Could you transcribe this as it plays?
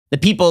the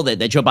people that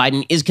Joe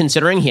Biden is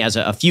considering, he has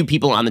a few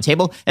people on the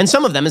table, and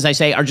some of them, as I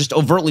say, are just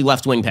overtly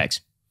left-wing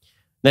picks.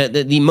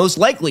 The most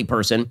likely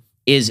person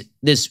is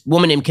this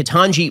woman named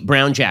Ketanji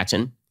Brown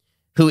Jackson,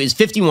 who is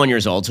 51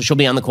 years old, so she'll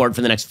be on the court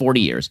for the next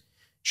 40 years.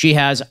 She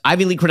has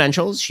Ivy League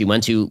credentials. She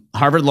went to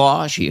Harvard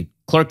Law. She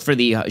went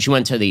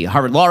to the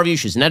Harvard Law Review.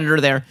 She's an editor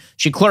there.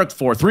 She clerked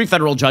for 3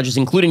 federal judges,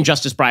 including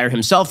Justice Breyer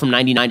himself from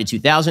 99 to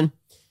 2000.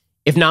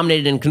 If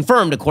nominated and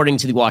confirmed, according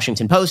to the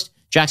Washington Post,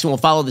 Jackson will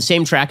follow the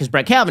same track as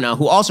Brett Kavanaugh,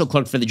 who also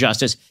clerked for the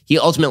justice he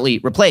ultimately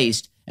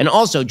replaced. And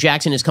also,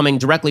 Jackson is coming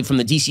directly from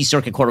the D.C.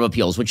 Circuit Court of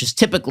Appeals, which is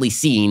typically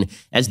seen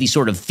as the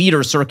sort of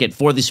feeder circuit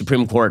for the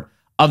Supreme Court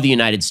of the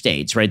United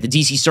States, right? The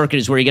D.C. Circuit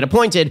is where you get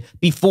appointed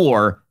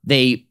before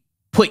they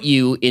put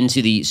you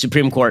into the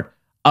Supreme Court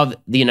of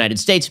the United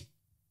States.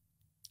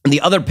 And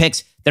the other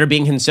picks that are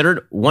being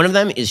considered, one of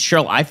them is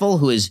Cheryl Eiffel,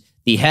 who is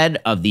the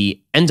head of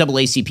the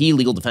NAACP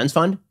Legal Defense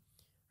Fund.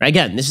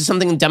 Again, this is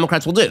something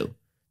Democrats will do.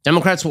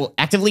 Democrats will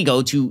actively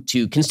go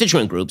to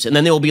constituent groups, and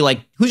then they will be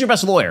like, who's your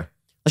best lawyer?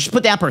 Let's just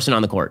put that person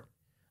on the court.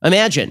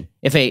 Imagine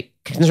if a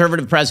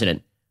conservative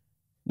president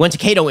went to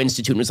Cato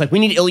Institute and was like, we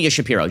need Ilya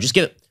Shapiro. Just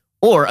give it.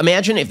 Or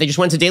imagine if they just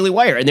went to Daily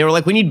Wire and they were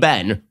like, we need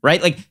Ben,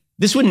 right? Like,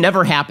 this would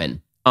never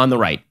happen on the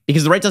right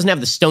because the right doesn't have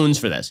the stones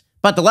for this.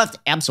 But the left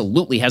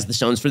absolutely has the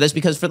stones for this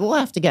because for the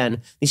left,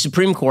 again, the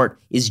Supreme Court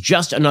is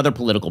just another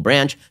political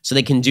branch, so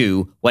they can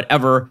do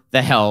whatever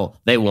the hell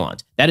they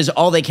want. That is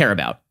all they care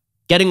about.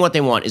 Getting what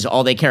they want is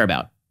all they care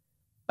about.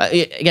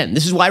 Again,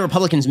 this is why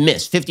Republicans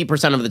miss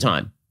 50% of the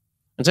time.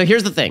 And so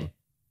here's the thing.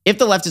 If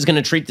the left is going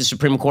to treat the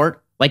Supreme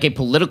Court like a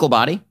political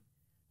body,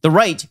 the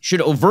right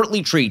should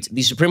overtly treat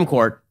the Supreme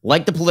Court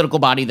like the political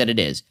body that it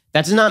is.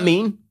 That does not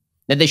mean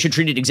that they should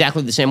treat it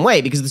exactly the same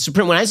way, because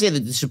when I say that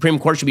the Supreme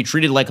Court should be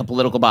treated like a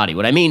political body,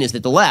 what I mean is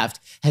that the left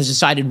has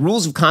decided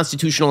rules of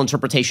constitutional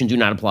interpretation do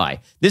not apply.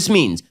 This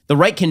means the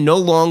right can no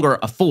longer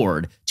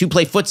afford to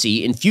play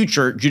footsie in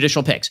future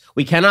judicial picks.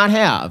 We cannot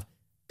have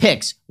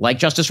picks like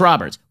Justice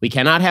Roberts. We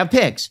cannot have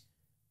picks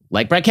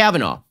like Brett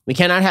Kavanaugh. We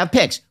cannot have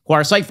picks who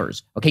are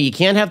ciphers. Okay, you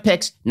can't have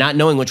picks not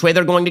knowing which way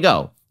they're going to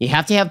go. You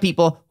have to have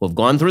people who have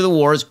gone through the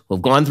wars, who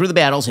have gone through the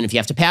battles, and if you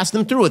have to pass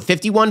them through with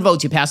 51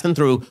 votes, you pass them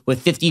through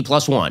with 50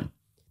 plus 1.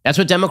 That's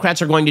what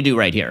Democrats are going to do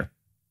right here.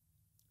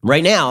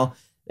 Right now,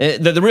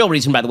 the real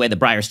reason, by the way, that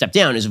Breyer stepped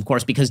down is, of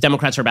course, because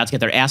Democrats are about to get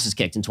their asses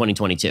kicked in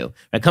 2022.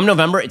 Right, come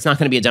November, it's not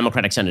going to be a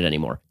Democratic Senate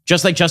anymore.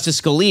 Just like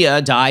Justice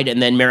Scalia died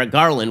and then Merrick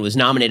Garland was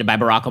nominated by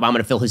Barack Obama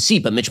to fill his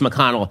seat, but Mitch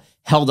McConnell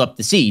held up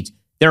the seat.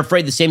 They're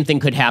afraid the same thing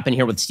could happen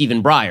here with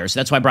Stephen Breyer. So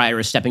that's why Breyer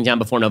is stepping down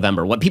before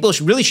November. What people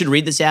really should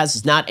read this as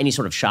is not any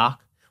sort of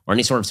shock or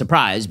any sort of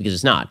surprise, because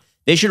it's not.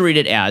 They should read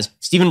it as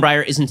Stephen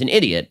Breyer isn't an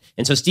idiot.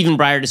 And so Stephen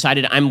Breyer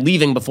decided, I'm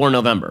leaving before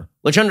November,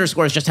 which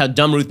underscores just how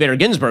dumb Ruth Bader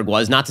Ginsburg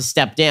was not to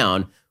step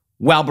down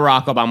while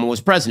Barack Obama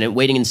was president,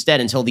 waiting instead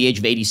until the age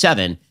of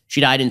 87.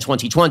 She died in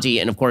 2020.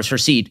 And of course, her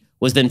seat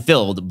was then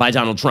filled by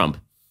Donald Trump.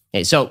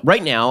 Okay, so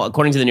right now,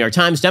 according to the New York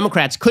Times,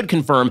 Democrats could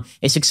confirm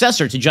a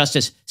successor to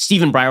Justice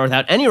Stephen Breyer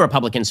without any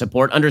Republican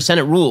support under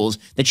Senate rules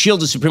that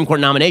shield a Supreme Court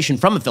nomination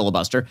from a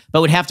filibuster,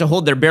 but would have to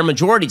hold their bare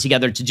majority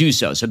together to do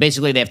so. So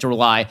basically, they have to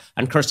rely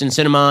on Kyrsten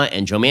Sinema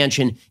and Joe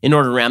Manchin in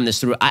order to ram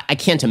this through. I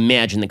can't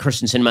imagine that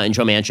Kyrsten Sinema and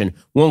Joe Manchin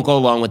won't go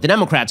along with the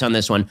Democrats on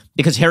this one,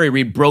 because Harry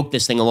Reid broke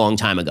this thing a long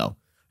time ago.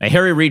 Right?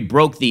 Harry Reid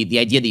broke the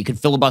idea that you could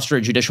filibuster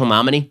a judicial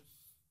nominee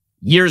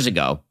years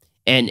ago,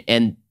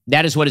 and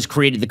that is what has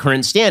created the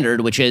current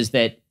standard, which is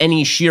that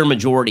any sheer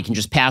majority can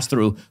just pass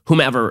through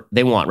whomever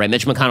they want, right?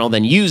 Mitch McConnell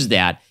then used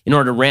that in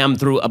order to ram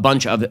through a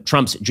bunch of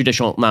Trump's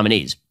judicial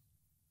nominees.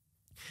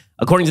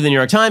 According to the New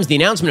York Times, the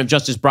announcement of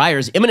Justice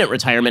Breyer's imminent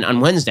retirement on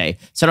Wednesday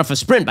set off a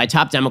sprint by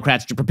top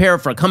Democrats to prepare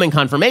for a coming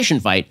confirmation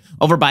fight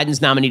over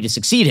Biden's nominee to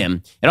succeed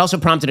him. It also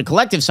prompted a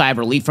collective sigh of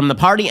relief from the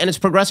party and its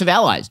progressive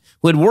allies,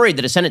 who had worried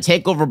that a Senate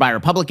takeover by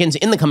Republicans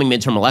in the coming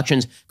midterm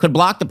elections could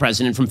block the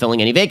president from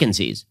filling any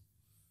vacancies.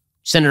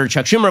 Senator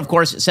Chuck Schumer, of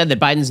course, said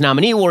that Biden's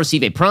nominee will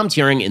receive a prompt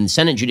hearing in the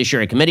Senate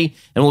Judiciary Committee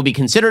and will be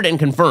considered and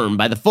confirmed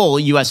by the full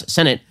U.S.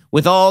 Senate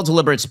with all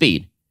deliberate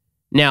speed.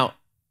 Now,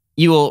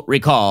 you will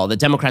recall that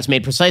Democrats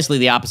made precisely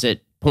the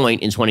opposite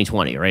point in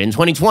 2020, right? In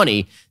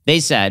 2020,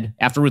 they said,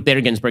 after Ruth Bader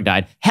Ginsburg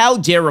died, how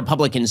dare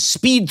Republicans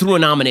speed through a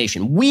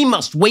nomination? We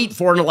must wait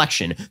for an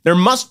election. There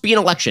must be an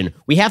election.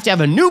 We have to have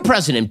a new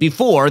president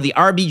before the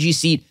RBG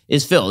seat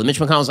is filled. And Mitch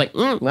McConnell's like,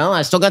 well,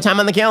 I still got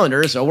time on the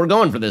calendar, so we're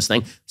going for this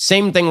thing.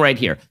 Same thing right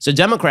here. So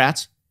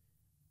Democrats,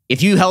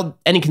 if you held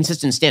any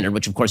consistent standard,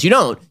 which of course you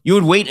don't, you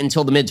would wait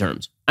until the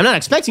midterms. I'm not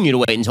expecting you to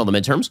wait until the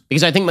midterms,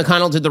 because I think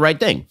McConnell did the right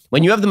thing.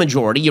 When you have the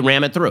majority, you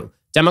ram it through.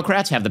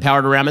 Democrats have the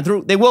power to ram it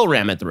through. They will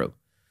ram it through.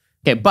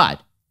 Okay,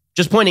 but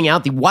just pointing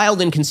out the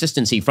wild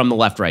inconsistency from the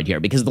left right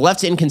here, because the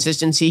left's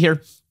inconsistency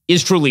here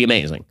is truly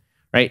amazing,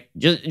 right?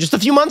 Just a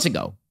few months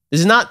ago, this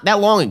is not that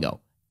long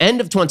ago,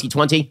 end of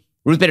 2020,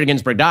 Ruth Bader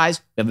Ginsburg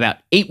dies. We have about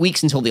 8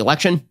 weeks until the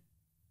election.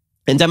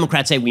 And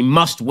Democrats say we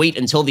must wait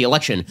until the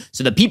election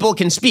so that people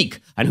can speak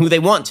on who they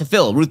want to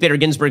fill Ruth Bader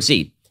Ginsburg's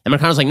seat. And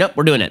McConnell's like, nope,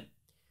 we're doing it.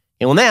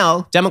 Okay, well,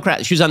 now,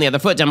 Democrats, shoes on the other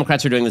foot,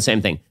 Democrats are doing the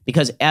same thing.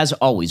 Because as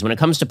always, when it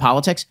comes to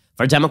politics,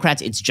 for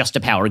Democrats, it's just a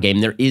power game.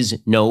 There is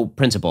no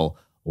principle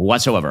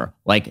whatsoever,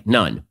 like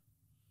none.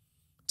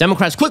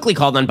 Democrats quickly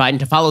called on Biden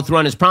to follow through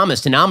on his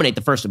promise to nominate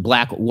the first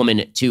black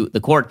woman to the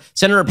court.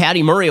 Senator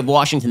Patty Murray of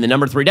Washington, the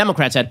number 3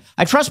 Democrat, said,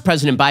 "I trust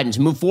President Biden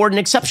to move forward an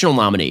exceptional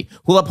nominee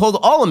who will uphold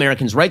all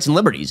Americans' rights and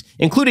liberties,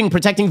 including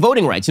protecting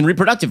voting rights and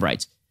reproductive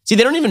rights." See,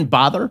 they don't even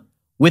bother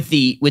with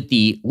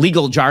the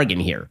legal jargon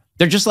here.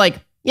 They're just like,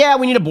 yeah,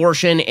 we need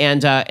abortion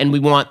and we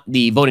want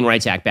the Voting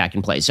Rights Act back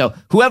in place. So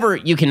whoever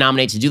you can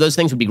nominate to do those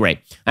things would be great.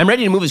 "I'm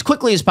ready to move as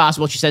quickly as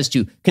possible," she says,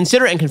 "to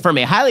consider and confirm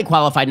a highly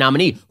qualified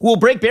nominee who will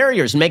break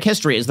barriers and make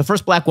history as the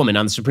first black woman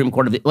on the Supreme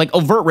Court of the," like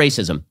overt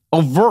racism.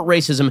 Overt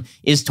racism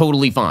is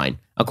totally fine,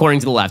 according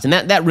to the left. And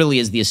that really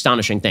is the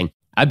astonishing thing.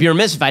 I'd be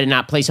remiss if I did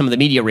not play some of the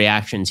media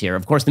reactions here.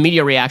 Of course, the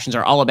media reactions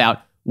are all about,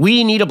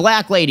 we need a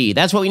black lady.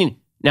 That's what we need.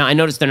 Now, I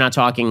noticed they're not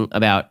talking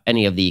about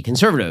any of the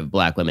conservative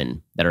black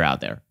women that are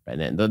out there.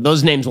 Right?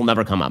 Those names will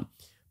never come up.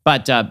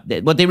 But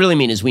what they really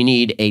mean is we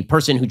need a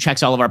person who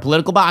checks all of our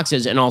political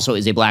boxes and also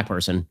is a black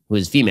person who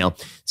is female.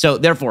 So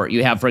therefore,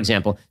 you have, for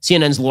example,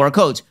 CNN's Laura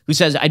Coates, who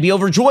says, "I'd be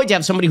overjoyed to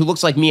have somebody who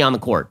looks like me on the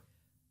court."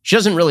 She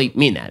doesn't really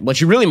mean that. What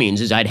she really means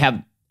is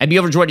I'd be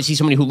overjoyed to see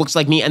somebody who looks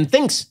like me and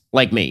thinks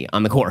like me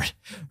on the court,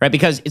 right?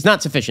 Because it's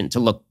not sufficient to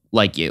look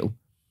like you.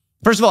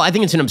 First of all, I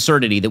think it's an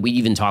absurdity that we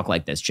even talk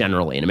like this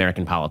generally in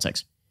American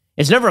politics.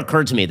 It's never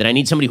occurred to me that I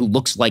need somebody who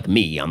looks like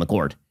me on the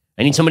court.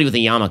 I need somebody with a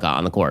yarmulke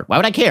on the court. Why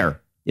would I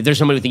care if there's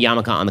somebody with a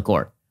yarmulke on the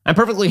court? I'm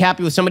perfectly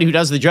happy with somebody who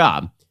does the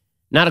job.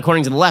 Not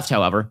according to the left,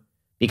 however,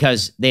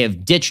 because they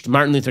have ditched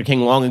Martin Luther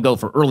King long ago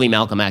for early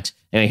Malcolm X.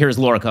 And here's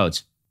Laura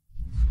Coates.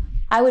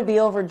 "I would be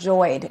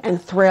overjoyed and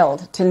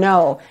thrilled to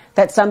know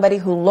that somebody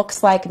who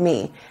looks like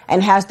me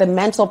and has the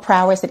mental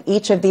prowess that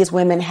each of these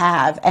women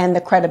have and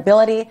the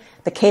credibility,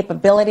 the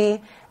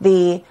capability,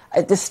 the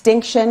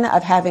distinction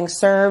of having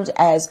served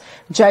as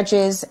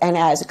judges and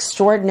as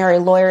extraordinary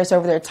lawyers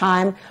over their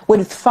time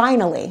would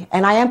finally,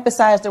 and I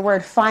emphasize the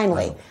word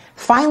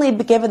finally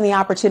be given the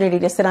opportunity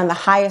to sit on the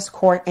highest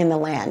court in the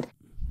land."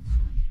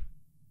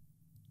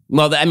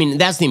 Well, I mean,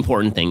 that's the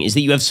important thing, is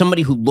that you have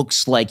somebody who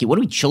looks like you. What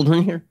are we,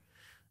 children here?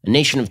 A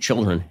nation of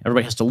children.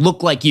 Everybody has to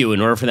look like you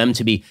in order for them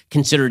to be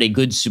considered a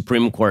good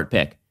Supreme Court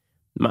pick.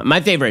 My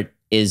favorite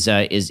is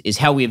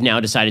how we have now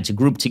decided to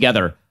group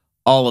together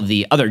all of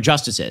the other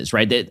justices,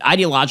 right? The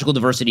ideological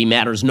diversity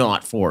matters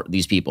not for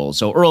these people.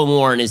 So Earl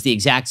Warren is the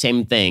exact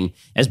same thing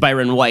as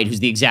Byron White,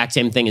 who's the exact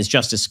same thing as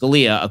Justice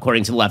Scalia,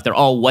 according to the left. They're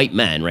all white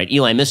men, right?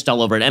 Eli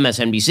Mistel over at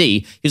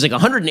MSNBC, he's like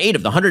 108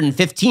 of the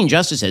 115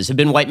 justices have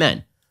been white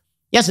men.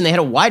 Yes, and they had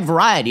a wide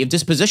variety of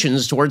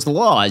dispositions towards the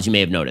law, as you may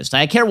have noticed.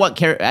 I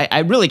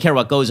really care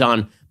what goes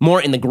on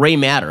more in the gray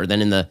matter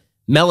than in the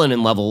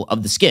melanin level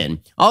of the skin.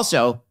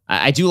 Also,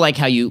 I do like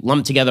how you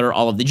lump together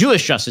all of the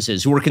Jewish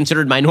justices who were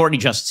considered minority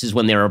justices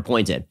when they were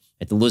appointed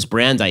at the Louis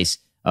Brandeis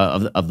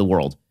of the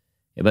world.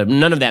 But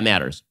none of that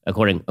matters,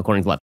 according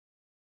to left.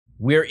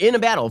 We're in a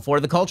battle for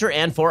the culture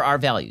and for our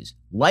values.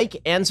 Like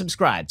and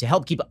subscribe to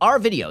help keep our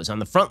videos on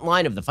the front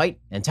line of the fight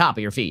and top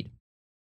of your feed.